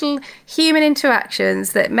 those little human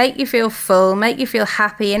interactions that make you feel full, make you feel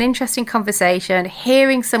happy, an interesting conversation,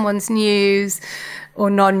 hearing someone's news or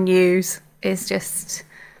non-news is just,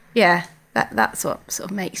 that's what sort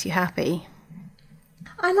of makes you happy.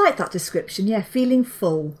 I like that description, yeah, feeling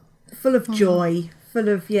full of joy, full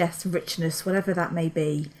of, richness, whatever that may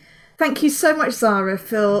be. Thank you so much, Zahra,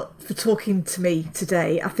 for talking to me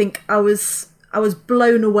today. I think I was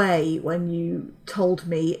blown away when you told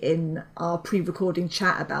me in our pre-recording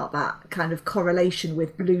chat about that kind of correlation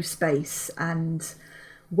with blue space and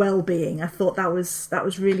well-being. I thought that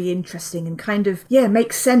was really interesting, and kind of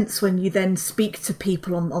makes sense when you then speak to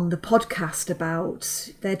people on the podcast about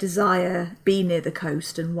their desire be near the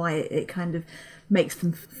coast and why it kind of makes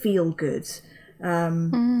them feel good.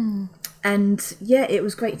 And it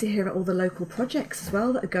was great to hear about all the local projects as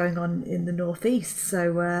well that are going on in the northeast.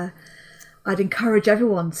 So I'd encourage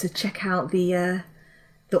everyone to check out the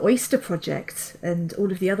Oyster project and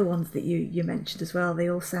all of the other ones that you mentioned as well. They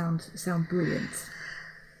all sound brilliant.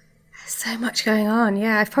 So much going on.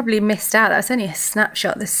 Yeah, I've probably missed out. That's only a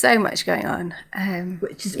snapshot. There's so much going on.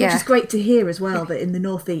 Which is great to hear as well, that in the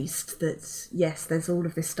northeast that there's all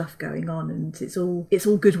of this stuff going on, and it's all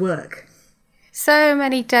good work. So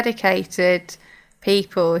many dedicated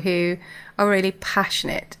people who are really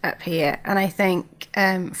passionate up here. And I think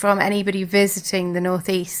from anybody visiting the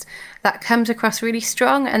Northeast, that comes across really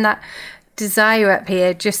strong, and that desire up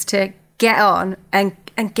here just to get on and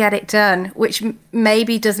get it done, which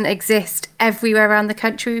maybe doesn't exist everywhere around the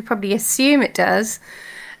country. We probably assume it does.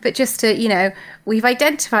 But just to, we've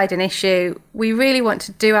identified an issue. We really want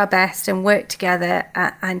to do our best and work together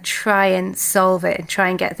and try and solve it and try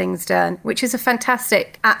and get things done, which is a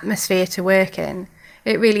fantastic atmosphere to work in.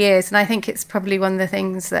 It really is. And I think it's probably one of the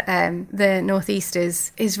things that the Northeast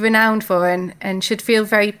is renowned for and should feel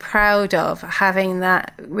very proud of, having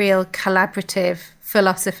that real collaborative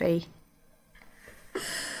philosophy.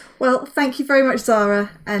 Well, thank you very much, Zahra,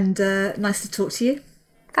 and nice to talk to you.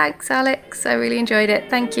 Thanks, Alex. I really enjoyed it.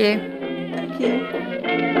 Thank you. Thank you.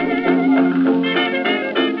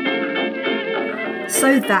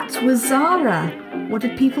 So that was Zahra. What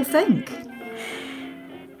did people think?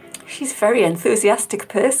 She's a very enthusiastic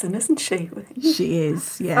person, isn't she? She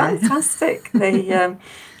is, yeah. Fantastic. I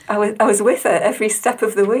was with her every step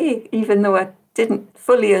of the way, even though I didn't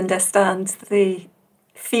fully understand the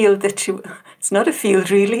field that she... It's not a field,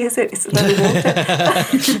 really, is it? It's a lot of water.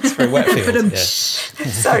 It's a very wet field,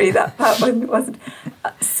 Sorry, that one wasn't.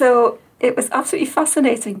 So it was absolutely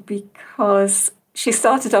fascinating because she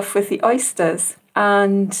started off with the oysters,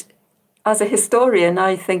 and as a historian,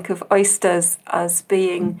 I think of oysters as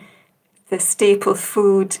being the staple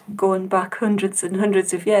food going back hundreds and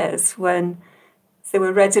hundreds of years when they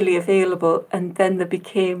were readily available, and then they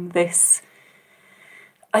became this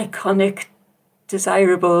iconic,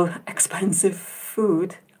 desirable, expensive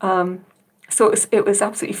food. So it was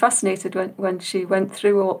absolutely fascinating when she went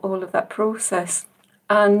through all of that process.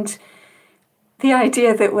 And the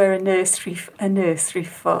idea that we're a nursery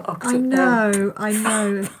for octopus. I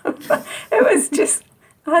know. It was just,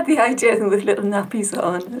 I had the idea of them with little nappies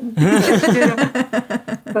on.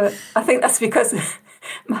 But I think that's because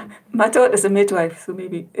my daughter's a midwife, so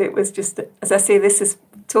maybe it was just, as I say, this is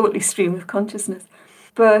totally stream of consciousness.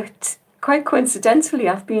 But quite coincidentally,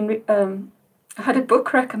 I've been I had a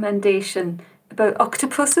book recommendation about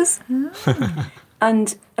octopuses.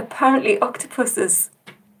 And apparently octopuses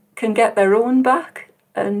can get their own back,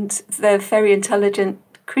 and they're very intelligent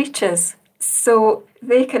creatures. So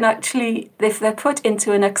they can actually, if they're put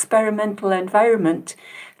into an experimental environment,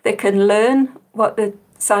 they can learn what the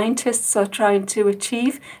scientists are trying to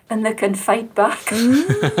achieve, and they can fight back.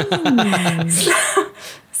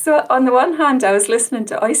 So on the one hand, I was listening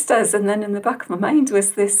to oysters, and then in the back of my mind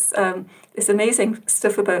was this amazing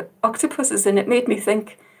stuff about octopuses, and it made me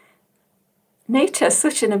think, nature's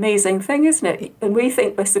such an amazing thing, isn't it? And we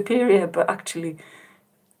think we're superior, but actually,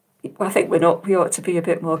 I think we're not. We ought to be a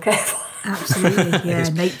bit more careful. Absolutely, yeah.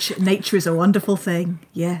 Nature is a wonderful thing.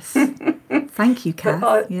 Yes. Thank you, Kath.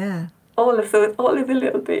 All of the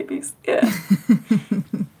little babies. Yeah.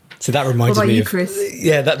 So that reminds me you, of Chris?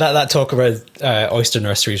 Yeah, that talk about oyster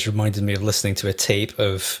nurseries reminded me of listening to a tape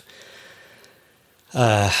of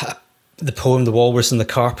the poem "The Walrus and the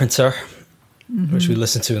Carpenter," which we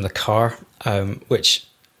listened to in the car, which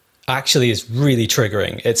actually is really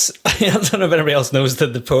triggering. It's I don't know if anybody else knows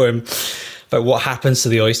the poem about what happens to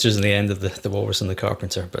the oysters in the end of the Walrus and the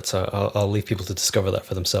Carpenter, but I'll leave people to discover that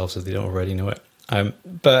for themselves if they don't already know it.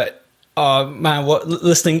 But man,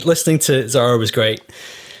 listening to Zahra was great.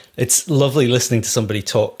 It's lovely listening to somebody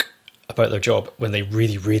talk about their job when they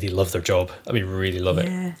really, really love their job. I mean, really love it.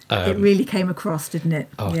 Yeah, it really came across, didn't it?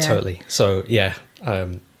 Oh, yeah. Totally. So yeah,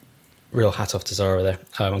 real hat off to Zahra there.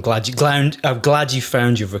 I'm glad you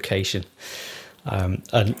found your vocation.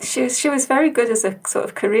 And she was very good as a sort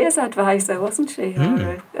of careers advisor, wasn't she?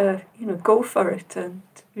 Or, go for it and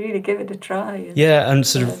really give it a try. And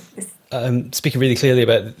sort of speaking really clearly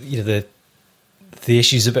about the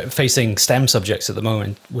issues about facing STEM subjects at the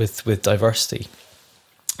moment with diversity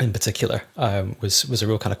in particular was a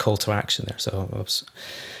real kind of call to action there. So I was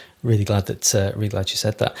really glad you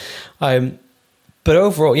said that. But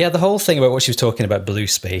overall, yeah, the whole thing about what she was talking about blue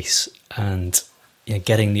space and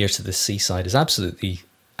getting near to the seaside is absolutely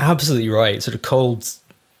right. Sort of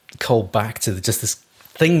called back to just this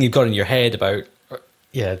thing you've got in your head about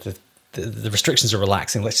the restrictions are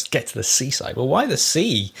relaxing. Let's just get to the seaside. Well, why the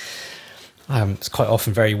sea? It's quite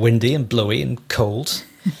often very windy and blowy and cold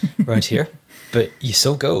around here, but you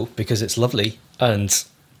still go because it's lovely, and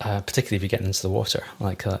particularly if you're getting into the water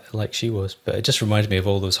like she was. But it just reminded me of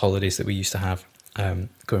all those holidays that we used to have,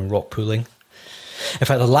 going rock pooling. In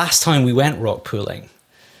fact, the last time we went rock pooling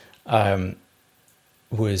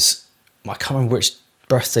was, I can't remember which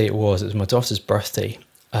birthday it was. It was my daughter's birthday,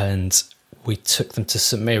 and we took them to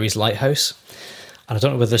St Mary's Lighthouse. And I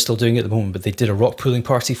don't know whether they're still doing it at the moment, but they did a rock pooling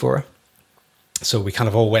party for her. So we kind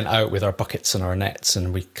of all went out with our buckets and our nets,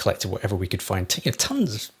 and we collected whatever we could find.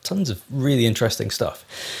 Tons of really interesting stuff,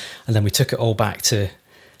 and then we took it all back to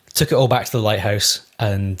the lighthouse.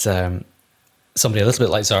 And somebody a little bit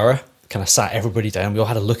like Zahra kind of sat everybody down. We all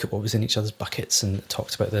had a look at what was in each other's buckets and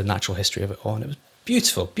talked about the natural history of it all. And it was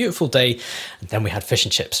beautiful day. And then we had fish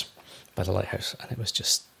and chips by the lighthouse, and it was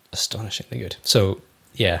just astonishingly good. So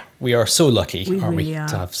yeah, we are so lucky, aren't we,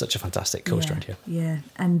 to have such a fantastic coast around here. Yeah,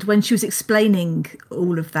 and when she was explaining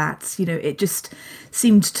all of that, it just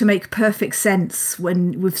seemed to make perfect sense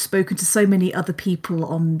when we've spoken to so many other people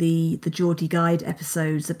on the Geordie Guide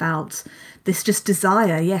episodes about this just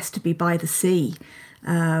desire, yes, to be by the sea.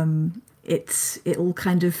 It all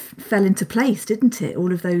kind of fell into place, didn't it?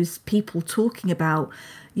 All of those people talking about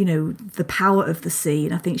the power of the sea,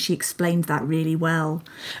 and I think she explained that really well.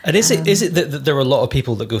 And is it that there are a lot of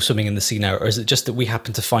people that go swimming in the sea now, or is it just that we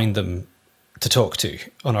happen to find them to talk to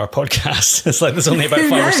on our podcast? It's like there's only about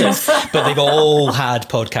 5 or 6, but they've all had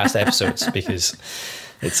podcast episodes because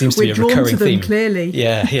it seems to be a recurring theme. Clearly,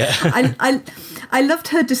 yeah. I loved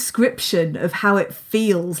her description of how it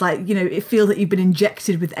feels like. It feels that you've been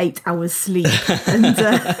injected with 8 hours sleep, and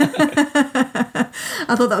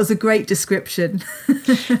I thought that was a great description.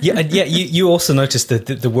 Yeah, and you also noticed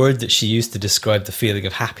the word that she used to describe the feeling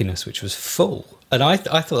of happiness, which was full. And I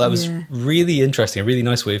thought that was really interesting, a really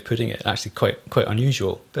nice way of putting it. Actually, quite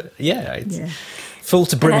unusual, but it's full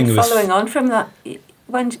to brimming. And then following on from that,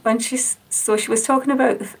 when she was talking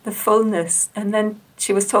about the fullness, and then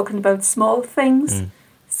she was talking about small things.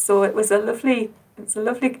 So it was a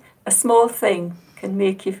small thing can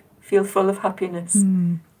make you feel full of happiness.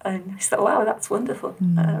 And I thought, wow, that's wonderful.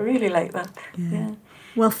 I really like that. Yeah.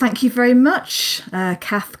 Well, thank you very much,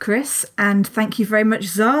 Kath, Chris, and thank you very much,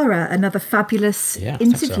 Zahra. Another fabulous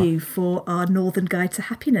interview for our Northern Guide to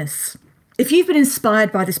Happiness. If you've been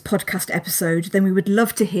inspired by this podcast episode, then we would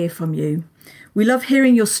love to hear from you. We love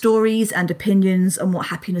hearing your stories and opinions on what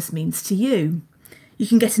happiness means to you. You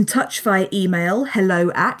can get in touch via email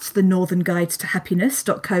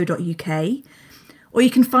hello@thenorthernguidetohappiness.co.uk, or you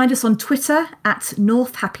can find us on Twitter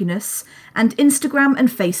 @NorthHappiness and Instagram and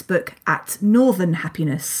Facebook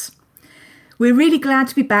 @NorthernHappiness. We're really glad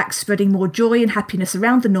to be back spreading more joy and happiness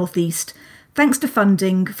around the North East, thanks to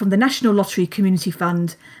funding from the National Lottery Community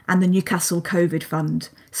Fund and the Newcastle COVID Fund.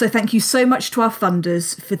 So thank you so much to our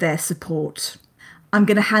funders for their support. I'm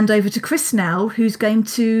going to hand over to Chris now, who's going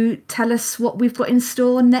to tell us what we've got in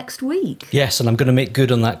store next week. Yes, and I'm going to make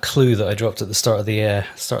good on that clue that I dropped at the start of the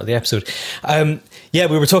episode. We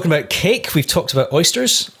were talking about cake. We've talked about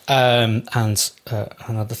oysters and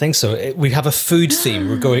other things. So we have a food theme.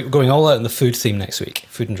 We're going all out in the food theme next week,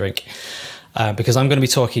 food and drink, because I'm going to be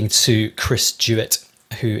talking to Chris Jewett,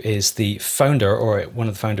 who is the founder, or one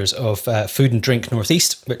of the founders, of Food and Drink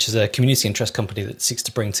Northeast, which is a community interest company that seeks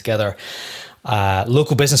to bring together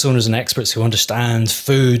local business owners and experts who understand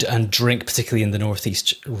food and drink, particularly in the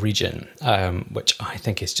Northeast region, which I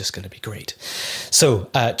think is just going to be great. So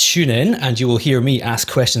tune in and you will hear me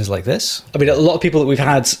ask questions like this. I mean, a lot of people that we've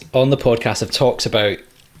had on the podcast have talked about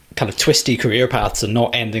kind of twisty career paths and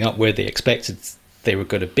not ending up where they expected they were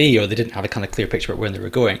going to be, or they didn't have a kind of clear picture about where they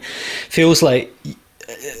were going. Feels like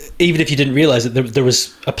even if you didn't realize that there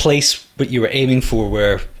was a place that you were aiming for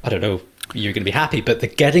where, I don't know, you're going to be happy, but the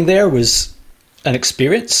getting there was an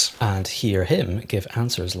experience. And hear him give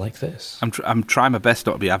answers like this. I'm trying my best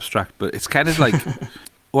not to be abstract, but it's kind of like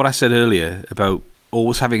what I said earlier about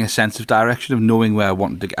always having a sense of direction, of knowing where I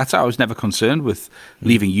wanted to get. That's how I was never concerned with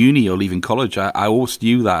leaving uni or leaving college. I always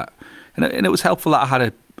knew that, and it was helpful that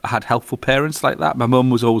I had helpful parents like that. My mum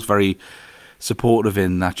was always very supportive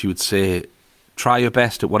in that. She would say, try your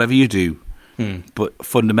best at whatever you do, but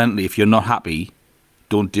fundamentally, if you're not happy,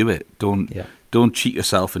 don't do it. Don't cheat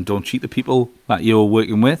yourself, and don't cheat the people that you're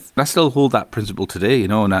working with. I still hold that principle today,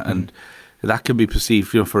 and that can be perceived,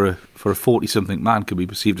 for a 40-something man, can be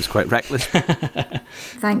perceived as quite reckless.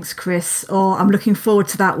 Thanks, Chris. I'm looking forward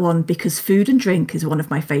to that one, because food and drink is one of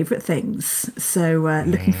my favourite things. So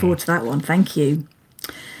looking forward to that one. Thank you.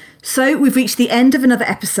 So we've reached the end of another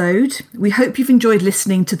episode. We hope you've enjoyed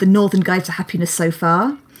listening to the Northern Guide to Happiness so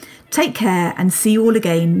far. Take care and see you all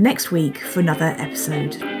again next week for another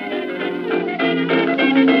episode.